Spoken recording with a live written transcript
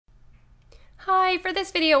Hi, for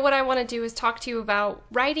this video what I want to do is talk to you about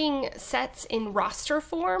writing sets in roster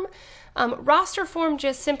form. Roster form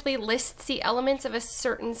just simply lists the elements of a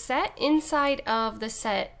certain set inside of the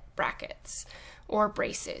set brackets or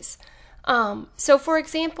braces. So for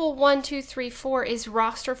example, 1, 2, 3, 4 is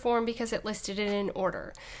roster form because it listed it in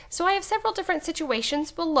order. So I have several different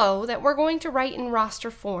situations below that we're going to write in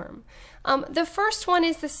roster form. The first one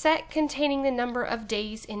is the set containing the number of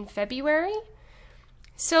days in February.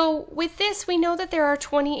 So with this, we know that there are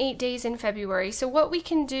 28 days in February. So what we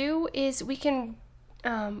can do is we can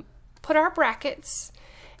put our brackets,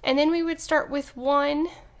 and then we would start with 1,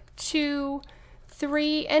 2,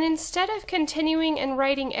 3, and instead of continuing and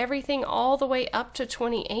writing everything all the way up to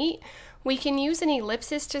 28, we can use an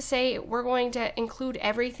ellipsis to say we're going to include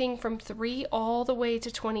everything from 3 all the way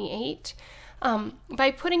to 28.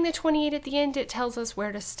 By putting the 28 at the end, it tells us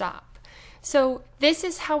where to stop. So this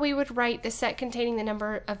is how we would write the set containing the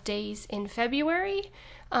number of days in February,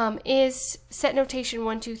 is set notation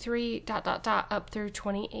 1, 2, 3, ... up through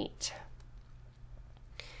 28.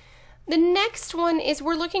 The next one is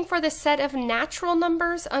we're looking for the set of natural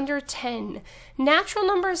numbers under 10. Natural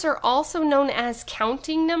numbers are also known as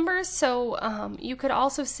counting numbers, so you could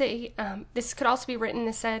also say, this could also be written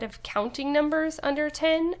the set of counting numbers under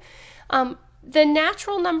 10. The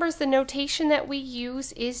natural numbers, the notation that we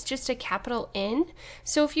use is just a capital N.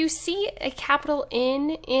 So if you see a capital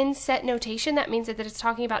N in set notation, that means that it's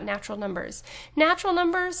talking about natural numbers. Natural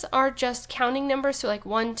numbers are just counting numbers, so like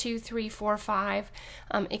 1, 2, 3, 4, 5,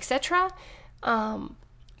 etc.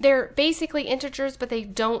 They're basically integers, but they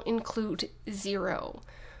don't include 0.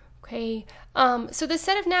 Okay, so the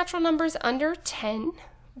set of natural numbers under 10,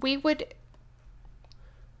 we would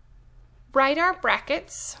write our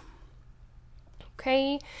brackets.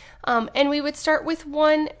 Okay, and we would start with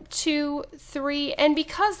 1, 2, 3, and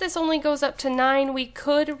because this only goes up to 9, we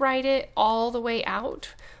could write it all the way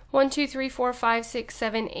out. 1, 2, 3, 4, 5, 6,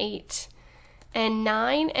 7, 8, and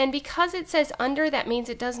 9, and because it says under, that means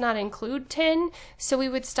it does not include 10, so we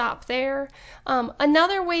would stop there.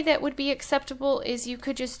 Another way that would be acceptable is you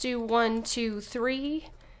could just do 1, 2, 3,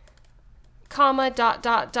 comma, ...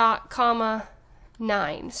 comma,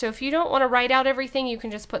 9. So if you don't want to write out everything, you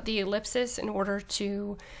can just put the ellipsis in order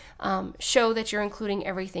to show that you're including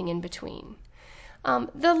everything in between.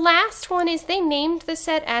 The last one is they named the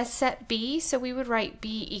set as set B, so we would write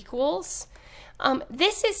B equals.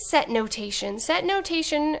 This is set notation. Set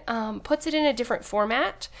notation puts it in a different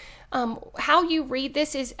format. How you read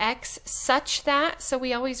this is X such that, so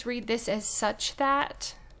we always read this as such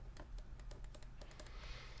that.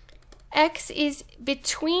 X is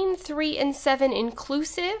between 3 and 7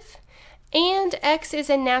 inclusive, and X is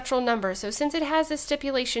a natural number. So since it has a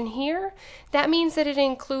stipulation here, that means that it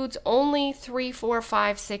includes only 3, 4,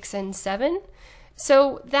 5, 6, and 7.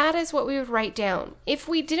 So that is what we would write down. If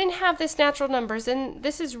we didn't have this natural numbers, and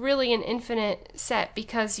this is really an infinite set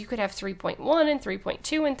because you could have 3.1 and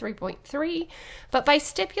 3.2 and 3.3, but by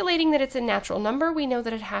stipulating that it's a natural number, we know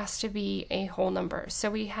that it has to be a whole number.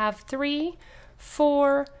 So we have 3,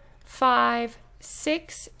 4, 5,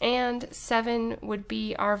 6, and 7 would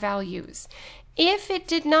be our values. If it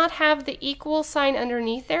did not have the equal sign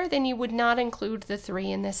underneath there, then you would not include the 3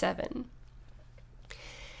 and the 7.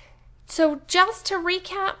 So just to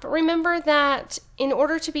recap, remember that in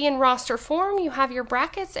order to be in roster form, you have your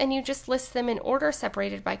brackets and you just list them in order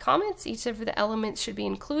separated by comments. Each of the elements should be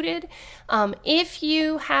included. If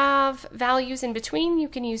you have values in between, you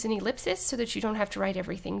can use an ellipsis so that you don't have to write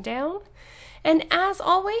everything down. And as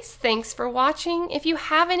always, thanks for watching. If you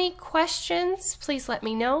have any questions, please let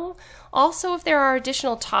me know. Also, if there are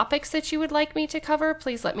additional topics that you would like me to cover,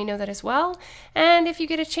 please let me know that as well. And if you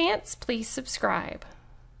get a chance, please subscribe.